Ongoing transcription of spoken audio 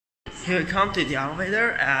here we come to the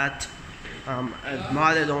elevator at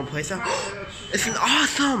modern Plaza. It's an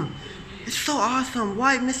awesome! It's so awesome!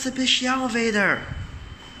 White Mitsubishi elevator!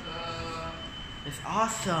 It's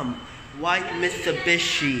awesome! White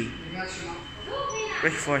Mitsubishi.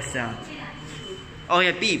 Which floor is that? Oh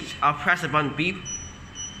yeah, beep. I'll press the button, beep.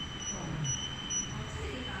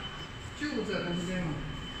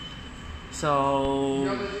 So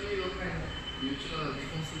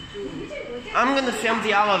I'm gonna film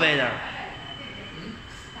the elevator.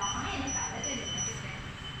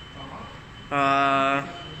 I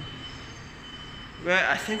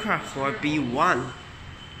think we're at floor B1.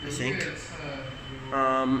 I think.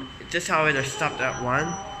 This elevator stopped at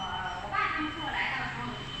 1.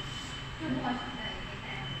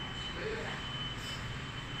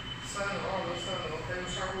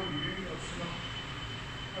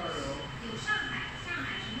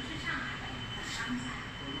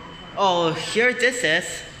 Oh, here this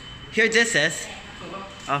is.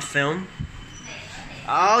 I'll film.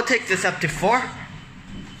 I'll take this up to 4.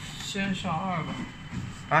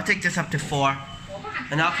 I'll take this up to 4.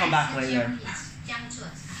 And I'll come back later.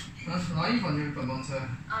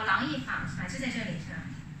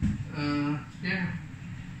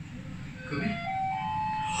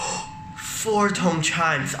 4-tone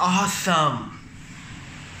chimes, awesome.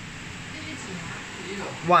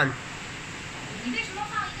 1.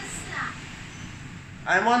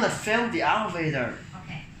 I want to film the elevator.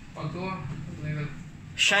 Okay.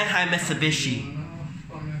 Shanghai Mitsubishi.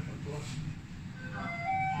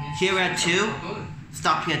 Here at 2.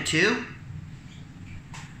 Stopping at 2.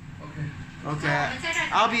 Okay.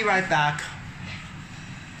 I'll be right back.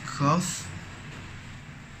 Close.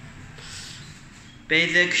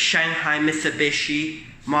 Basic Shanghai Mitsubishi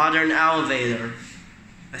modern elevator.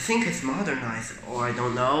 I think it's modernized, or I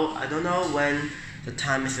don't know. I don't know when the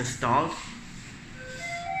time is installed.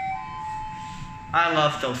 I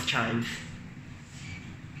love those chimes.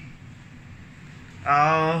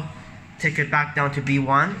 I'll take it back down to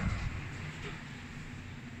B1.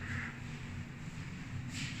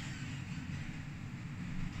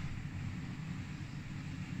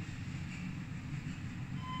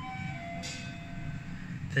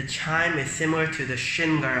 The chime is similar to the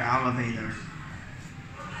Schindler elevator.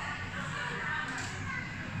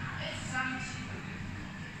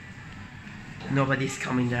 Nobody's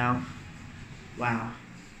coming down. Wow.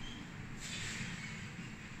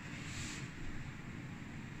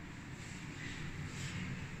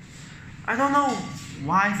 I don't know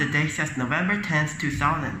why the date says November 10th,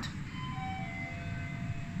 2000.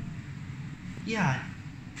 Yeah,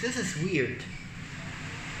 this is weird.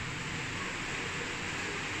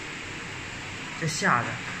 这吓的.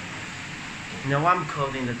 No, I'm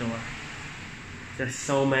closing the door. There's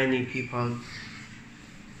so many people.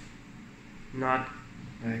 Not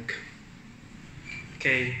like.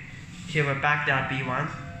 Okay, here we're back at B1.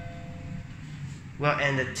 We'll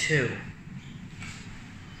end at 2.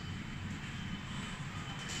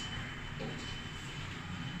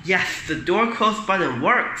 Yes, the door close button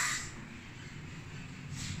works.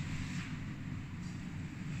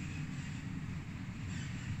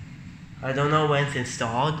 I don't know when it's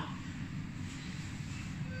installed.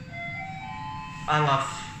 I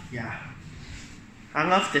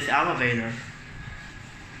love this elevator.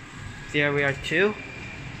 There we are 2.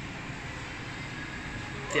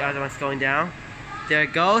 The other one's going down. There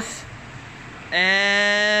it goes.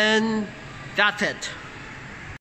 And that's it.